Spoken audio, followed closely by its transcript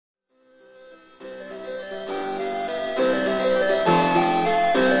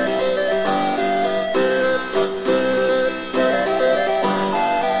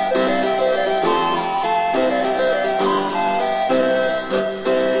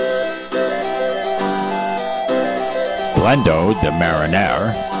Glendo de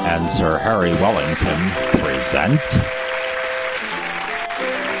Marinaire and Sir Harry Wellington present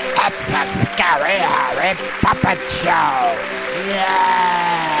It's the Scary Harry Puppet Show!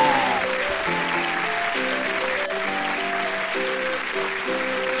 Yeah!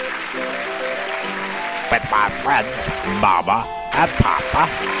 With my friends Mama and Papa.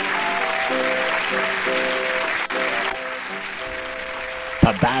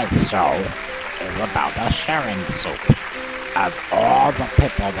 Today's show is about a sharing soup and all the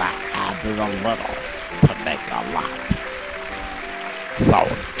people that added a little to make a lot. So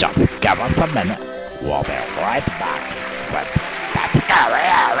just give us a minute. We'll be right back with the Scary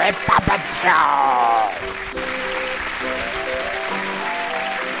Harry Puppet Show!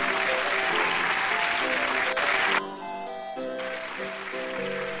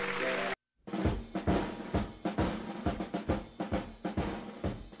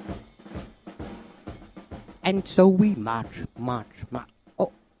 And so we march.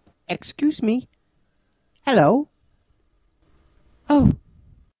 Oh, excuse me. Hello? Oh.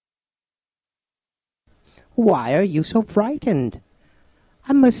 Why are you so frightened?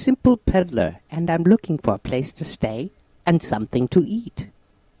 I'm a simple peddler, and I'm looking for a place to stay and something to eat.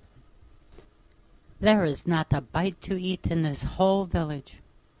 There is not a bite to eat in this whole village.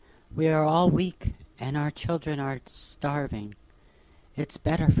 We are all weak, and our children are starving. It's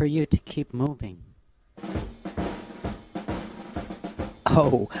better for you to keep moving.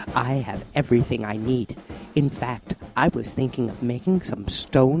 Oh, I have everything I need. In fact, I was thinking of making some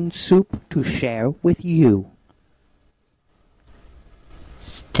stone soup to share with you.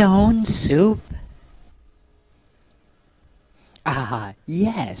 Stone soup? Ah,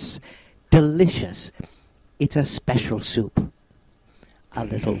 yes. Delicious. It's a special soup. A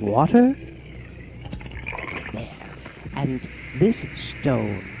little water. There. And this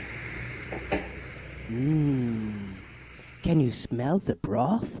stone. Can you smell the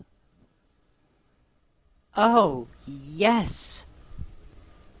broth? Oh, yes.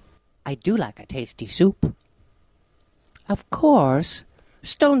 I do like a tasty soup. Of course.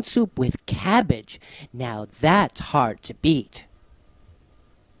 Stone soup with cabbage. Now that's hard to beat.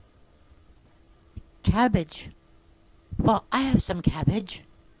 Cabbage? Well, I have some cabbage.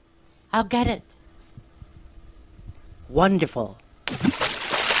 I'll get it. Wonderful.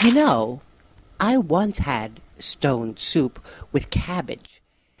 You know, I once had stone soup with cabbage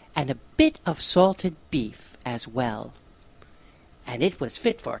and a bit of salted beef as well. And it was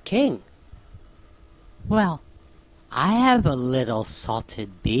fit for a king. Well, I have a little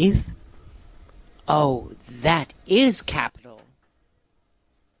salted beef. Oh, that is capital.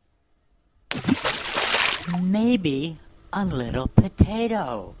 Maybe a little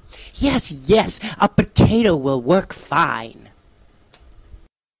potato. Yes, a potato will work fine.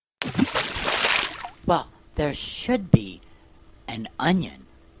 Well, there should be an onion,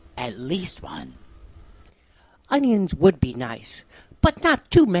 at least one. Onions would be nice, but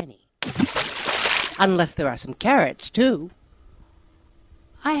not too many. Unless there are some carrots, too.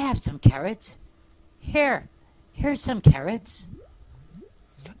 I have some carrots. Here's some carrots.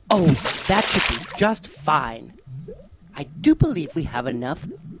 Oh, that should be just fine. I do believe we have enough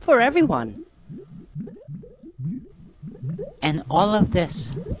for everyone. And all of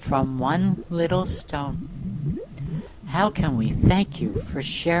this from one little stone. How can we thank you for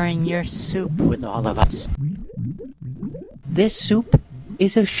sharing your soup with all of us? This soup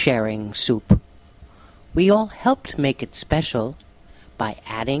is a sharing soup. We all helped make it special by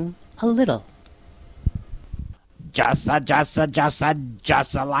adding a little. Just like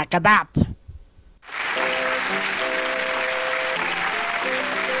that.